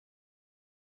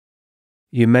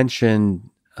You mentioned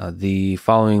the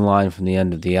following line from the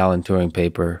end of the Alan Turing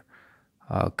paper,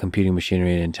 Computing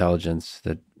Machinery and Intelligence,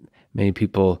 that many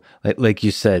people, like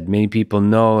you said, many people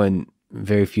know and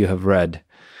very few have read,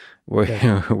 where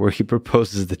Yes. where he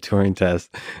proposes the Turing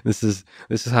test. This is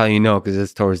how you know, because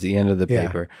it's towards the end of the Yeah.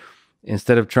 paper.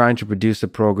 Instead of trying to produce a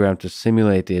program to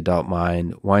simulate the adult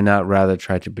mind, why not rather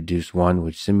try to produce one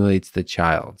which simulates the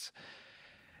child's?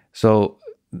 So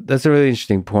that's a really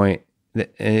interesting point.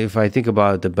 If I think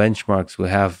about the benchmarks we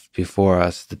have before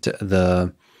us,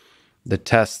 the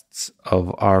tests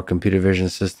of our computer vision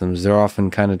systems, they're often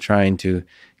kind of trying to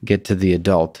get to the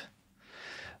adult.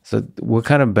 So what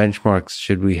kind of benchmarks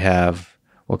should we have?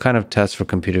 What kind of tests for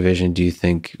computer vision do you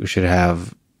think we should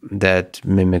have that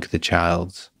mimic the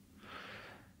child's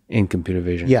in computer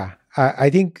vision? Yeah. I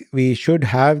think we should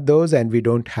have those, and we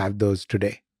don't have those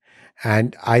today.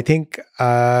 And I think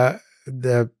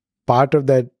the part of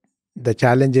the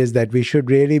challenge is that we should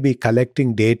really be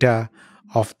collecting data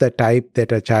of the type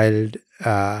that a child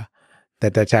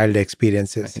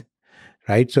experiences,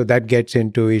 right? So that gets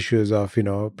into issues of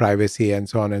privacy and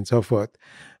so on and so forth.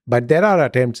 But there are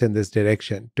attempts in this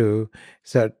direction to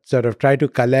sort of try to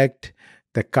collect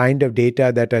the kind of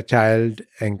data that a child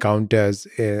encounters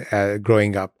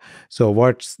growing up. So,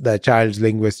 what's the child's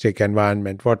linguistic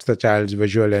environment? What's the child's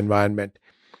visual environment?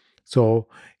 So,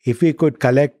 if we could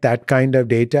collect that kind of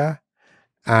data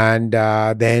and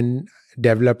then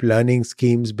develop learning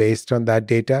schemes based on that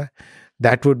data,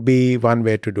 that would be one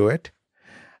way to do it.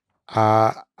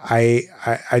 I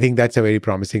think that's a very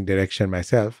promising direction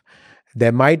myself.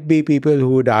 There might be people who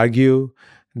would argue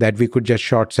that we could just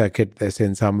short circuit this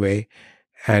in some way.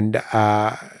 And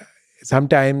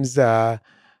sometimes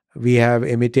we have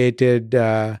imitated, we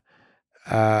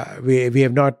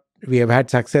have had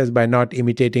success by not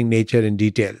imitating nature in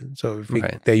detail. So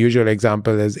Right. the usual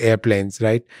example is airplanes,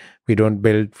 right? We don't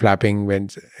build flapping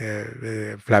wings.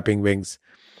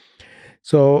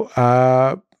 So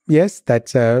yes,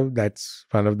 that's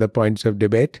one of the points of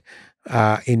debate.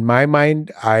 In my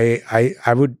mind, I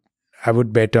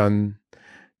would bet on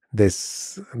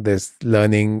this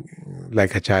learning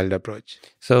like a child approach.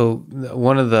 So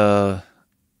one of the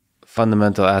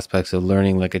fundamental aspects of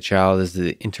learning like a child is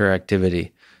the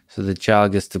interactivity. So the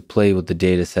child gets to play with the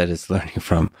data set it's learning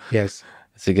from. Yes.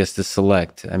 So it gets to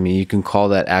select. I mean, you can call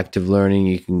that active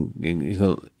learning.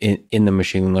 In the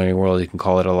machine learning world, you can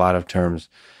call it a lot of terms.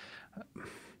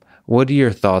 What are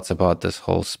your thoughts about this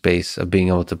whole space of being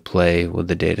able to play with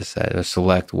the data set or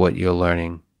select what you're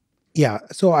learning? Yeah.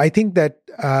 So I think that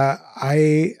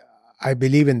I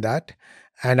believe in that,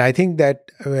 and I think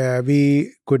that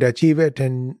we could achieve it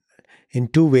in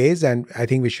two ways, and I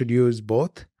think we should use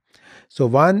both. So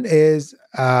one is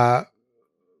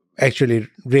actually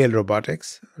real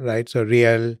robotics, right? So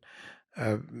real,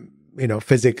 uh,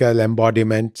 physical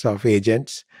embodiments of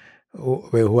agents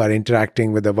who are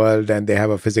interacting with the world, and they have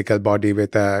a physical body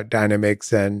with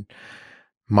dynamics and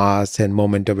mass and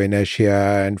moment of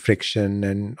inertia and friction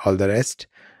and all the rest.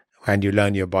 And you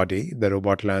learn your body. The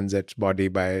robot learns its body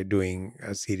by doing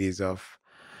a series of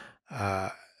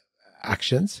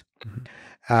actions.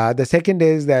 The second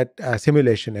is that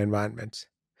simulation environments.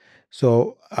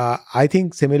 So I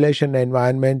think simulation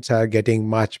environments are getting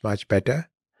much, much better.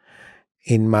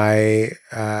 In my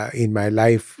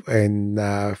life in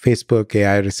Facebook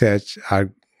AI research, our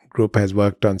group has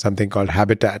worked on something called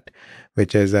Habitat,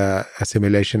 which is a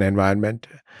simulation environment,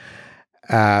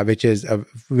 which is a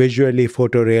visually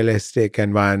photorealistic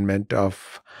environment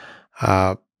of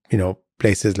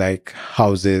places like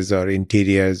houses or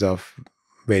interiors of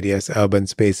various urban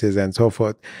spaces and so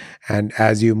forth. And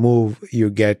as you move, you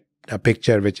get a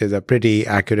picture which is a pretty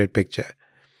accurate picture.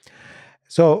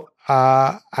 So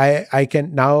I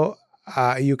can now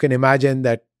you can imagine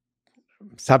that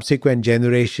subsequent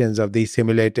generations of these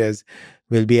simulators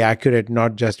will be accurate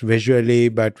not just visually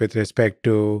but with respect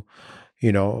to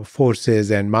forces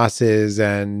and masses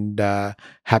and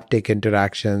haptic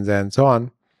interactions and so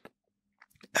on.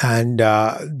 And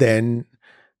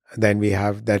then we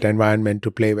have that environment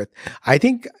to play with. I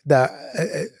think let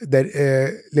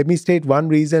me state one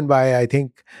reason why I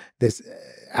think this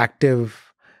active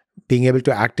being able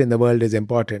to act in the world is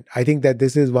important. I think that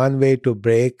this is one way to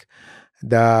break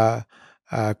the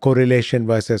correlation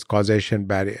versus causation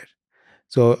barrier.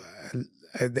 So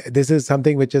this is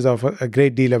something which is of a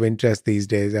great deal of interest these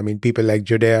days. I mean, people like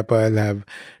Judea Pearl have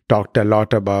talked a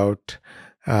lot about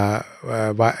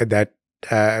that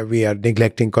we are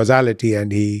neglecting causality,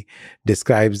 and he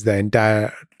describes the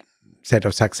entire set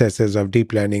of successes of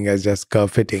deep learning as just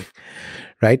curve fitting,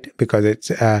 right? Because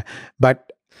it's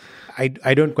but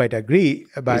I don't quite agree.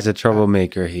 But he's a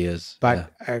troublemaker. He is.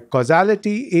 But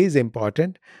causality is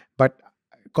important. But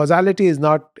causality is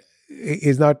not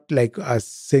like a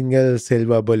single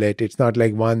silver bullet. It's not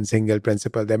like one single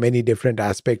principle. There are many different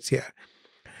aspects here.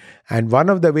 And one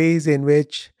of the ways in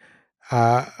which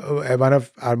one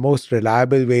of our most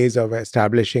reliable ways of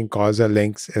establishing causal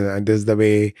links, and this is the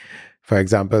way, for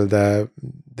example, the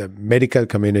medical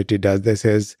community does this,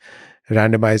 is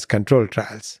randomized control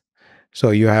trials.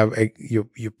 So you have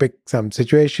you pick some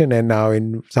situation, and now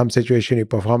in some situation you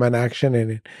perform an action,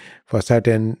 and for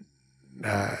certain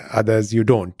others you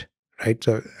don't, right?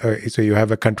 So you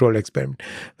have a control experiment.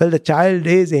 Well, the child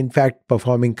is in fact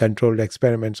performing controlled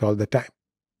experiments all the time,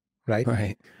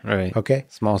 right? Right. Okay.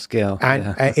 Small scale.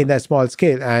 And in a small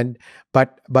scale, and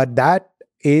but that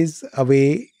is a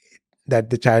way that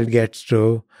the child gets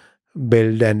to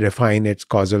build and refine its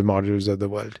causal models of the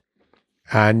world.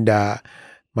 And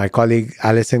my colleague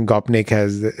Alison Gopnik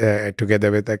has,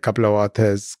 together with a couple of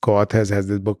co-authors, has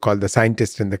this book called The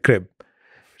Scientist in the Crib,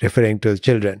 referring to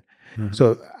children. Mm-hmm.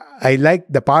 So I like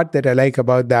the part that I like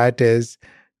about that is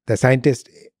the scientist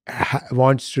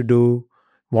wants to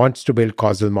build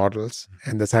causal models,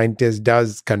 and the scientist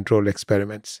does control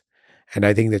experiments. And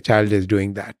I think the child is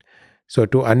doing that. So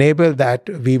to enable that,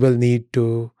 we will need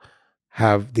to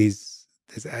have these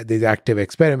active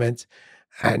experiments.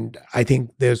 And I think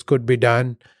those could be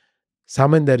done,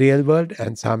 some in the real world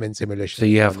and some in simulation. So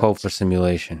you have hope for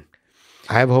simulation.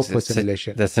 I have hope for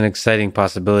simulation. That's an exciting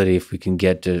possibility if we can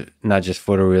get to not just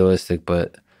photorealistic,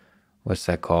 but what's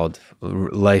that called?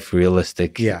 Life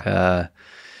realistic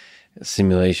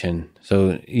simulation.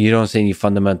 So you don't see any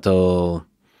fundamental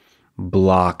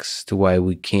blocks to why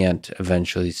we can't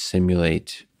eventually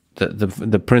simulate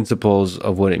the principles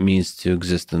of what it means to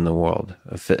exist in the world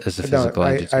as a physical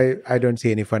entity. I don't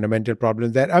see any fundamental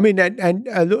problems there. I mean, and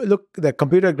look, the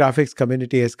computer graphics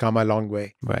community has come a long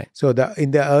way. Right. So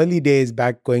in the early days,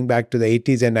 going back to the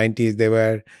 80s and 90s,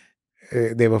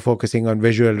 they were focusing on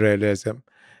visual realism,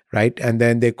 right? And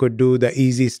then they could do the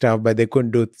easy stuff, but they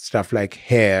couldn't do stuff like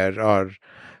hair or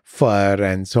fur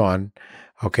and so on.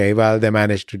 Okay, well, they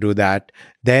managed to do that.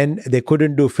 Then they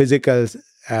couldn't do physical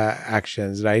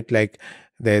actions, right? Like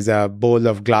there's a bowl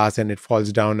of glass and it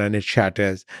falls down and it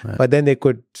shatters. Right. But then they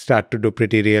could start to do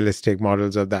pretty realistic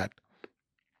models of that,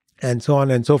 and so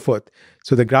on and so forth.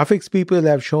 So the graphics people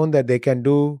have shown that they can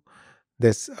do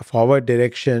this forward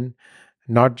direction,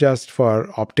 not just for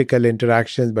optical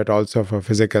interactions, but also for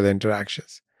physical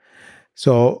interactions.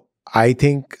 So I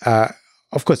think,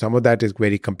 of course, some of that is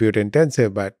very compute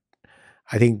intensive, but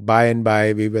I think by and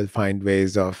by we will find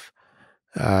ways of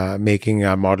making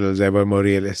our models ever more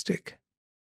realistic.